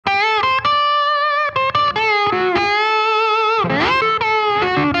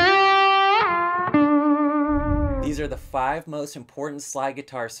5 most important slide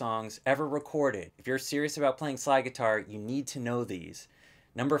guitar songs ever recorded. If you're serious about playing slide guitar, you need to know these.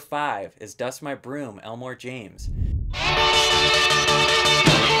 Number 5 is Dust My Broom, Elmore James.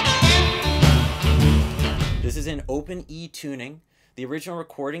 This is in open E tuning. The original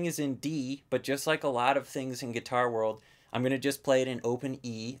recording is in D, but just like a lot of things in guitar world, I'm going to just play it in open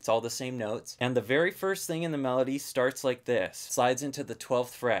E. It's all the same notes. And the very first thing in the melody starts like this. Slides into the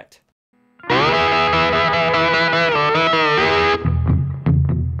 12th fret.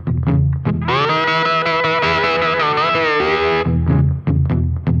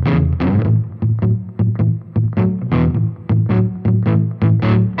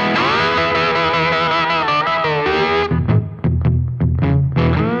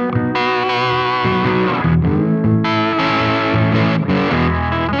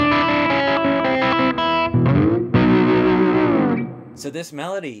 So this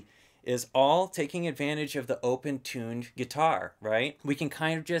melody is all taking advantage of the open tuned guitar, right? We can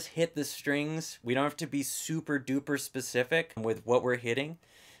kind of just hit the strings. We don't have to be super duper specific with what we're hitting,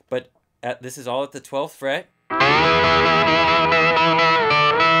 but this is all at the 12th fret.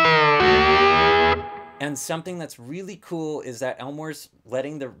 And something that's really cool is that Elmore's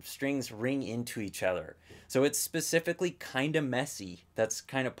letting the strings ring into each other. So it's specifically kind of messy. That's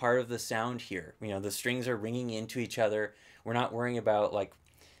kind of part of the sound here. You know, the strings are ringing into each other. We're not worrying about like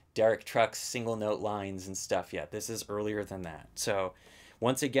Derek Trucks single note lines and stuff yet. This is earlier than that. So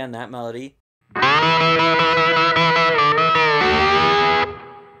once again, that melody.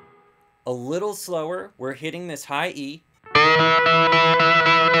 A little slower, we're hitting this high E.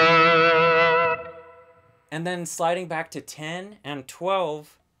 And then sliding back to 10 and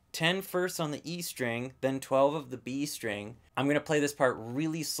 12, 10 first on the E string, then 12 of the B string. I'm going to play this part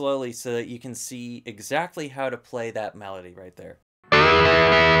really slowly so that you can see exactly how to play that melody right there.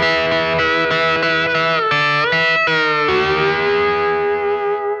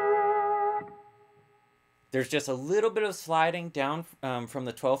 There's just a little bit of sliding down from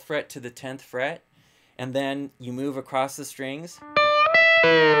the 12th fret to the 10th fret, and then you move across the strings.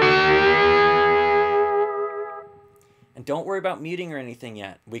 And don't worry about muting or anything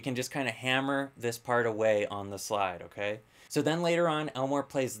yet. We can just kind of hammer this part away on the slide, okay? So then later on, Elmore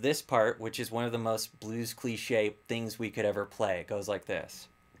plays this part, which is one of the most blues cliche things we could ever play. It goes like this.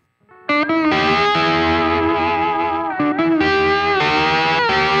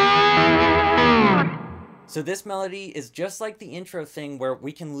 So this melody is just like the intro thing where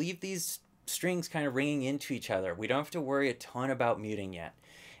we can leave these strings kind of ringing into each other. We don't have to worry a ton about muting yet.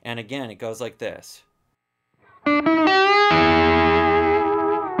 And again, it goes like this.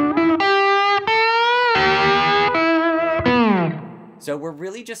 So we're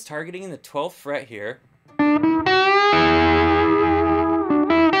really just targeting the 12th fret here.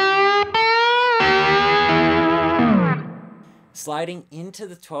 Sliding into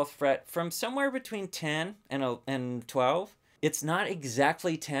the 12th fret from somewhere between 10 and 12. It's not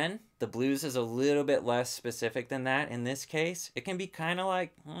exactly 10. The blues is a little bit less specific than that in this case. It can be kind of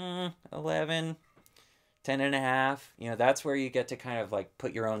like 11, 10 and a half. You know, that's where you get to kind of like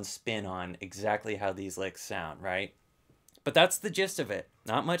put your own spin on exactly how these licks sound, right? But that's the gist of it.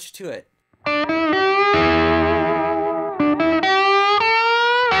 Not much to it.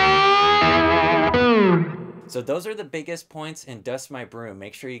 So those are the biggest points in Dust My Broom.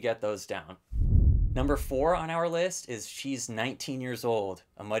 Make sure you get those down. Number 4 on our list is She's 19 Years Old,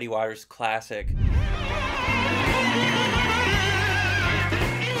 a Muddy Waters classic.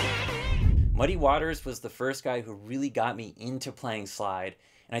 Muddy Waters was the first guy who really got me into playing slide.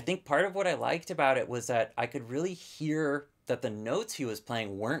 And I think part of what I liked about it was that I could really hear that the notes he was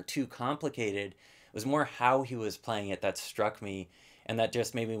playing weren't too complicated. It was more how he was playing it that struck me, and that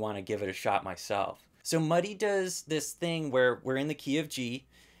just made me want to give it a shot myself. So Muddy does this thing where we're in the key of G,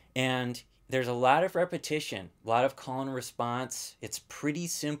 and there's a lot of repetition, a lot of call and response. It's pretty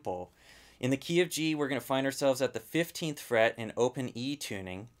simple. In the key of G, we're going to find ourselves at the 15th fret in open E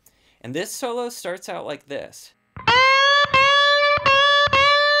tuning. And this solo starts out like this.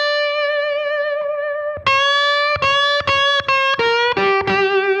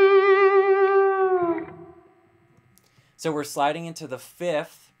 So we're sliding into the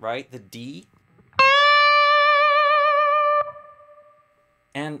 5th, right? The D.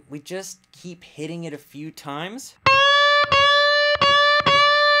 And we just keep hitting it a few times.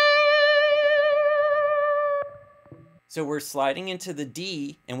 So we're sliding into the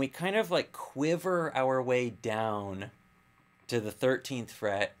D, and we kind of like quiver our way down to the 13th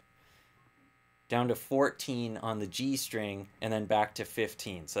fret, down to 14 on the G string, and then back to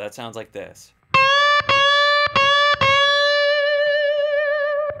 15. So that sounds like this.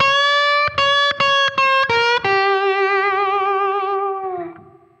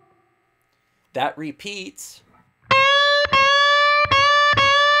 That repeats.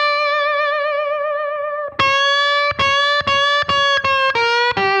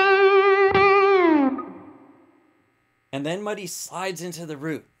 And then Muddy slides into the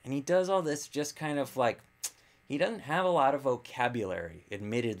root, and he does all this just kind of like, he doesn't have a lot of vocabulary,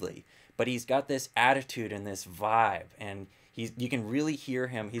 admittedly, but he's got this attitude and this vibe, and you can really hear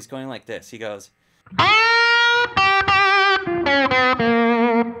him. He's going like this. He goes.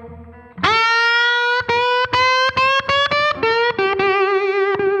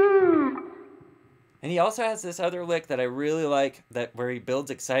 And he also has this other lick that I really like, that where he builds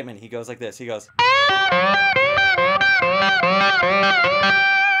excitement. He goes like this. He goes.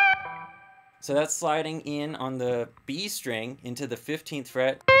 So that's sliding in on the B string into the 15th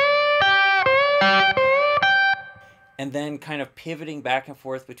fret. And then kind of pivoting back and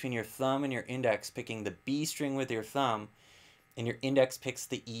forth between your thumb and your index, picking the B string with your thumb, and your index picks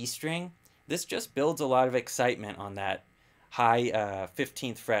the E string. This just builds a lot of excitement on that high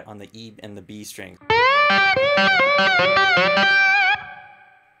 15th fret on the E and the B string.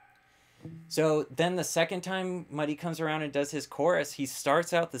 So then the second time Muddy comes around and does his chorus, he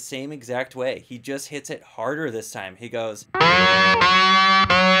starts out the same exact way. He just hits it harder this time. He goes.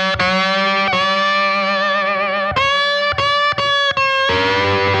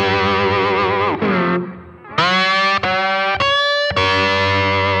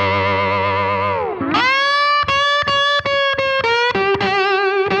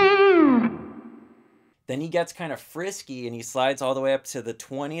 Then he gets kind of frisky and he slides all the way up to the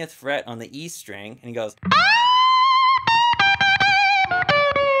 20th fret on the E string and he goes.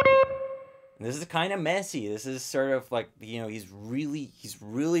 And this is kind of messy. This is sort of like, you know, he's really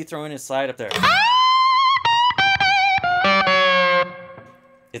throwing his slide up there.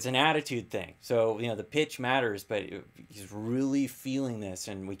 It's an attitude thing. So, you know, the pitch matters, but he's really feeling this,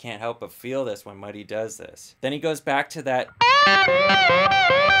 and we can't help but feel this when Muddy does this. Then he goes back to that.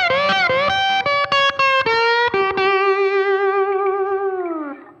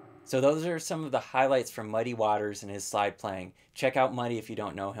 So those are some of the highlights from Muddy Waters and his slide playing. Check out Muddy if you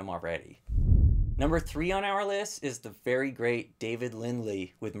don't know him already. Number 3 on our list is the very great David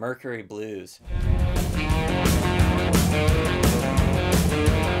Lindley with Mercury Blues.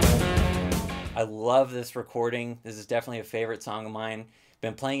 I love this recording. This is definitely a favorite song of mine.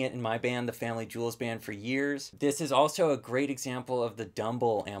 Been playing it in my band, the Family Jewels Band, for years. This is also a great example of the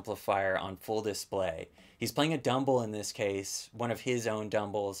Dumble amplifier on full display. He's playing a Dumble in this case, one of his own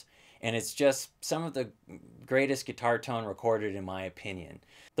Dumbles, and it's just some of the greatest guitar tone recorded in my opinion.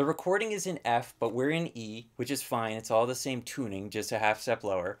 The recording is in F, but we're in E, which is fine. It's all the same tuning, just a half step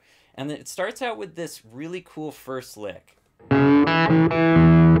lower. And then it starts out with this really cool first lick.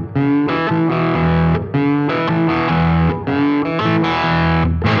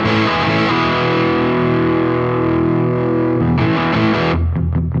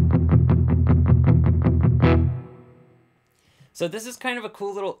 So this is kind of a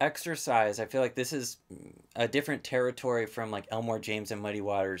cool little exercise. I feel like this is a different territory from like Elmore, James, and Muddy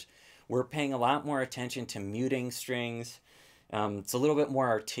Waters. We're paying a lot more attention to muting strings. It's a little bit more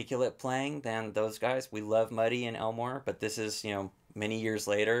articulate playing than those guys. We love Muddy and Elmore, but this is, you know, many years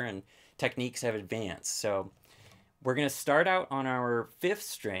later and techniques have advanced. So we're going to start out on our 5th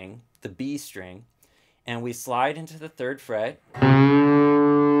string, the B string, and we slide into the 3rd fret.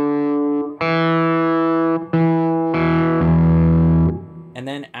 And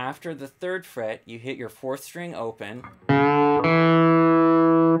then after the 3rd fret, you hit your 4th string open,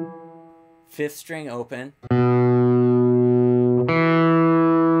 5th string open,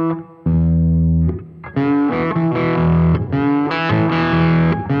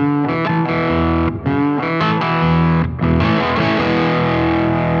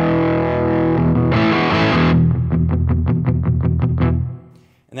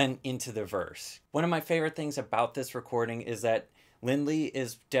 and then into the verse. One of my favorite things about this recording is that Lindley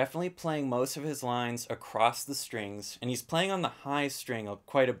is definitely playing most of his lines across the strings, and he's playing on the high string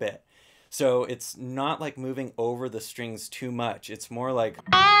quite a bit. So it's not like moving over the strings too much. It's more like...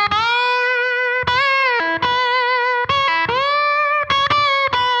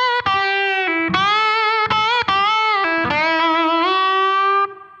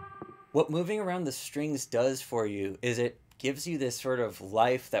 What moving around the strings does for you is it gives you this sort of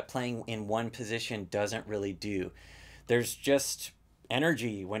life that playing in one position doesn't really do. There's just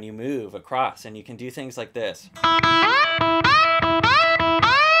energy when you move across, and you can do things like this.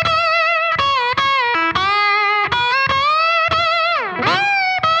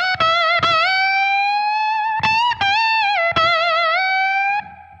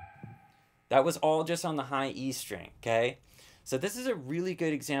 That was all just on the high E string, okay? So this is a really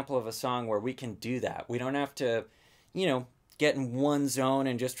good example of a song where we can do that. We don't have to, you know, get in one zone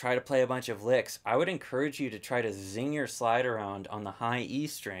and just try to play a bunch of licks. I would encourage you to try to zing your slide around on the high E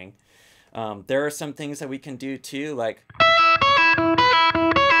string. There are some things that we can do too, like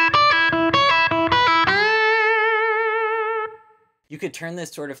you could turn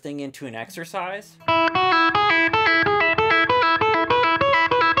this sort of thing into an exercise.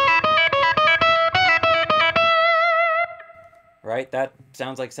 Right? That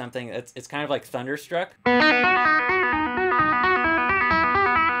sounds like something, it's kind of like Thunderstruck.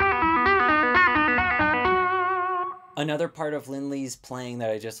 Another part of Lindley's playing that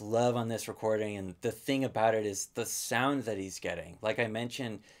I just love on this recording, and the thing about it is the sound that he's getting. Like I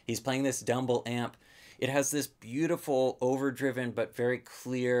mentioned, he's playing this Dumble amp. It has this beautiful, overdriven, but very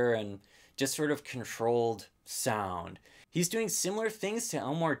clear and just sort of controlled sound. He's doing similar things to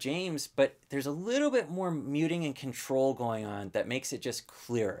Elmore James, but there's a little bit more muting and control going on that makes it just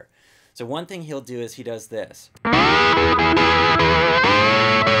clearer. So one thing he'll do is he does this.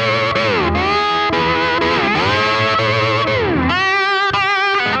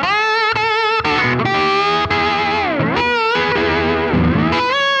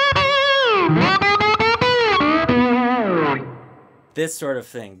 This sort of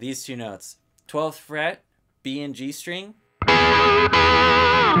thing, these two notes, 12th fret, B and G string.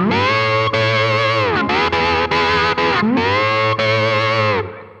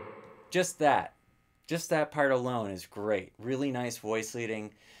 Just that part alone is great. Really nice voice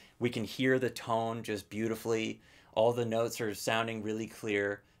leading. We can hear the tone just beautifully. All the notes are sounding really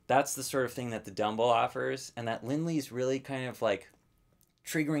clear. That's the sort of thing that the Dumble offers, and that Lindley's really kind of like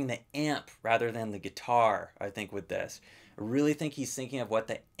triggering the amp rather than the guitar, I think, with this. I really think he's thinking of what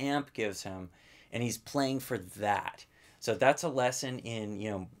the amp gives him, and he's playing for that. So that's a lesson in,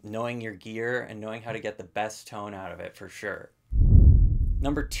 you know, knowing your gear and knowing how to get the best tone out of it for sure.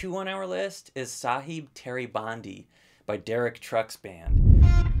 Number 2 on our list is Sahib, Teri, Bandi by Derek Trucks Band.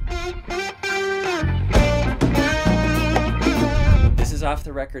 This is off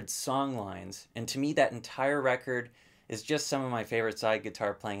the record Songlines, and to me that entire record is just some of my favorite side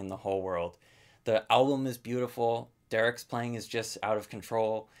guitar playing in the whole world. The album is beautiful. Derek's playing is just out of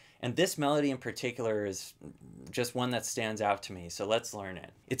control. And this melody in particular is just one that stands out to me, so let's learn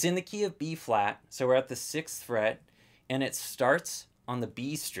it. It's in the key of B flat, so we're at the 6th fret, and it starts on the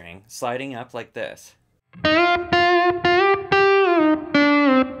B string, sliding up like this.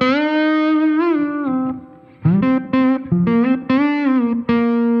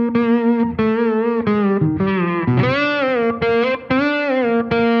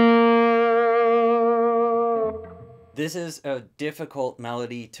 This is a difficult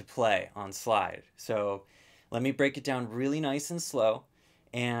melody to play on slide, so let me break it down really nice and slow.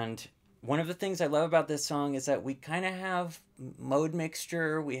 And one of the things I love about this song is that we kind of have mode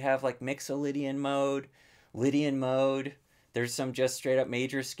mixture. We have like Mixolydian mode, Lydian mode. There's some just straight up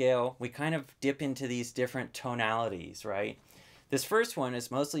major scale. We kind of dip into these different tonalities, right? This first one is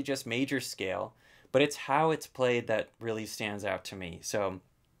mostly just major scale, but it's how it's played that really stands out to me. So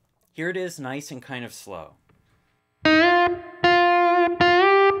here it is, nice and kind of slow.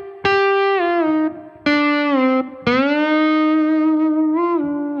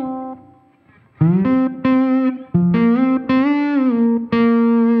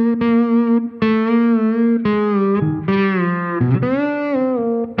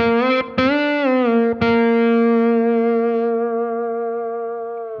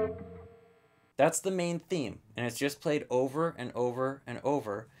 That's the main theme, and it's just played over and over and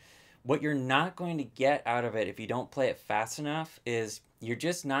over. What you're not going to get out of it if you don't play it fast enough is you're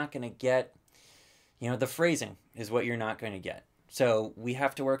just not going to get, you know, the phrasing is what you're not going to get. So we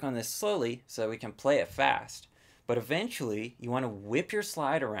have to work on this slowly so we can play it fast. But eventually you want to whip your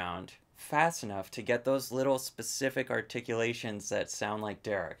slide around fast enough to get those little specific articulations that sound like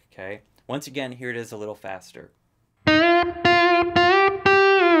Derek, okay? Once again, here it is a little faster.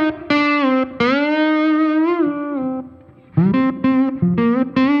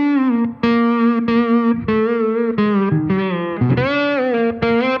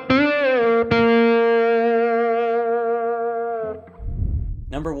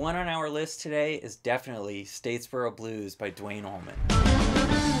 Number 1 on our list today is definitely Statesboro Blues by Duane Allman.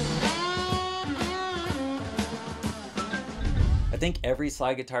 I think every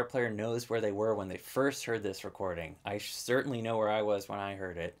slide guitar player knows where they were when they first heard this recording. I certainly know where I was when I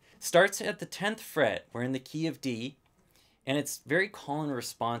heard it. Starts at the 10th fret, we're in the key of D, and it's very call and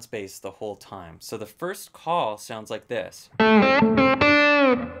response based the whole time. So the first call sounds like this,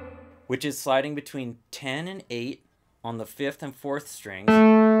 which is sliding between 10 and 8 on the 5th and 4th strings.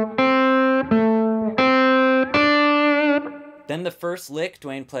 Then the first lick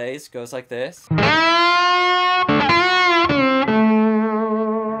Duane plays goes like this.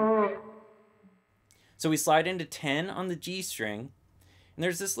 So we slide into 10 on the G string, and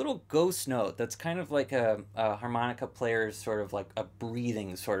there's this little ghost note that's kind of like a harmonica player's sort of like a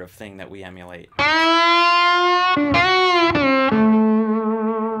breathing sort of thing that we emulate.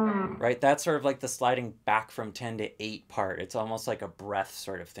 Right? That's sort of like the sliding back from 10 to 8 part. It's almost like a breath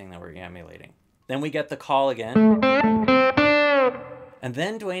sort of thing that we're emulating. Then we get the call again. And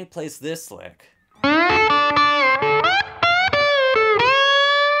then Duane plays this lick.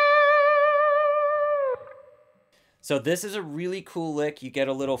 So this is a really cool lick. You get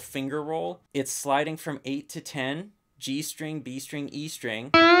a little finger roll. It's sliding from 8 to 10, G string, B string, E string.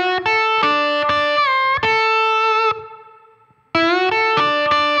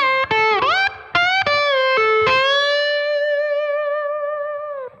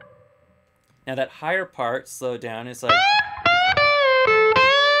 Now that higher part, slowed down, is like...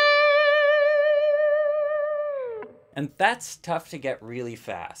 And that's tough to get really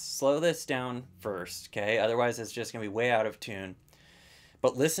fast. Slow this down first, okay? Otherwise it's just gonna be way out of tune.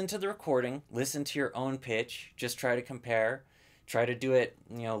 But listen to the recording, listen to your own pitch, just try to compare. Try to do it,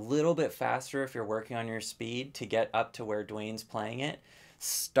 a little bit faster if you're working on your speed to get up to where Duane's playing it.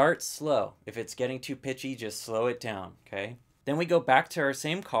 Start slow. If it's getting too pitchy, just slow it down, okay? Then we go back to our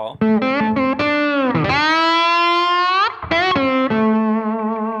same call.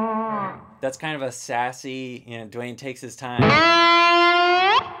 That's kind of a sassy, Duane takes his time.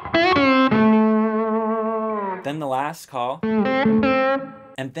 Then the last call.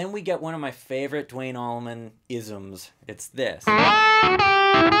 And then we get one of my favorite Duane Allman isms. It's this.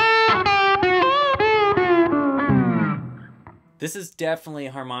 This is definitely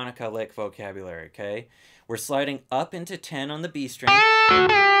harmonica lick vocabulary, okay? We're sliding up into 10 on the B string.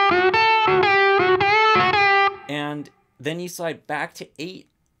 And then you slide back to 8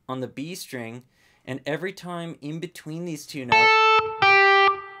 on the B string, and every time in between these two notes,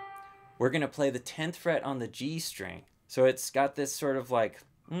 we're going to play the 10th fret on the G string. So it's got this sort of like,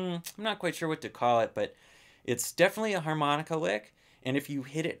 I'm not quite sure what to call it, but it's definitely a harmonica lick, and if you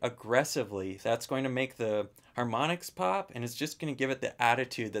hit it aggressively, that's going to make the harmonics pop, and it's just going to give it the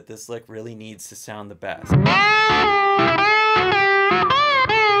attitude that this lick really needs to sound the best.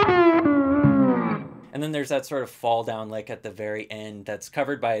 And then there's that sort of fall down lick at the very end that's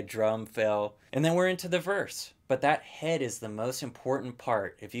covered by a drum fill. And then we're into the verse. But that head is the most important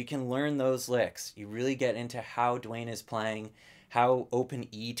part. If you can learn those licks, you really get into how Duane is playing, how open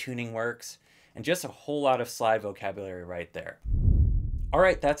E tuning works, and just a whole lot of slide vocabulary right there. All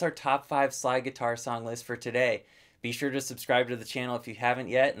right, that's our top 5 slide guitar song list for today. Be sure to subscribe to the channel if you haven't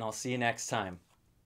yet, and I'll see you next time.